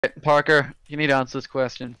Parker, you need to answer this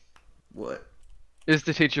question. What? Is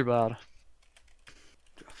the teacher bad?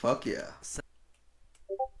 Fuck yeah.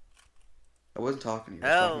 I wasn't talking to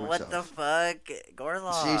you. I was talking Oh, to what the myself. fuck?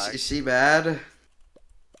 Gorlock. Is she bad?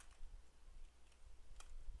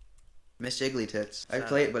 Miss Jiggly Tits. I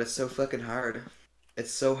play it, but it's so fucking hard.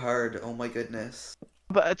 It's so hard. Oh my goodness.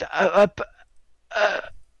 But I'm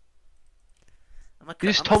you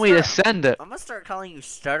just told me to send it. I'm gonna start calling you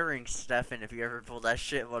Stuttering Stefan if you ever pull that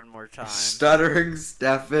shit one more time. Stuttering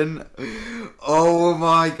Stefan. Oh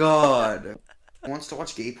my god. Who wants to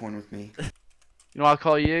watch gay porn with me? You know what I'll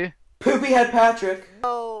call you? Poopy Head Patrick.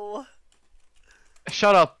 Oh.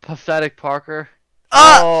 Shut up, pathetic Parker.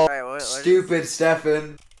 Ah! Oh, Alright, what Stupid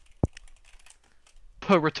Stefan.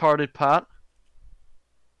 retarded Pat.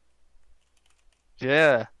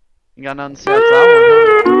 Yeah. You got nothing to say about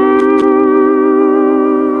that one, huh?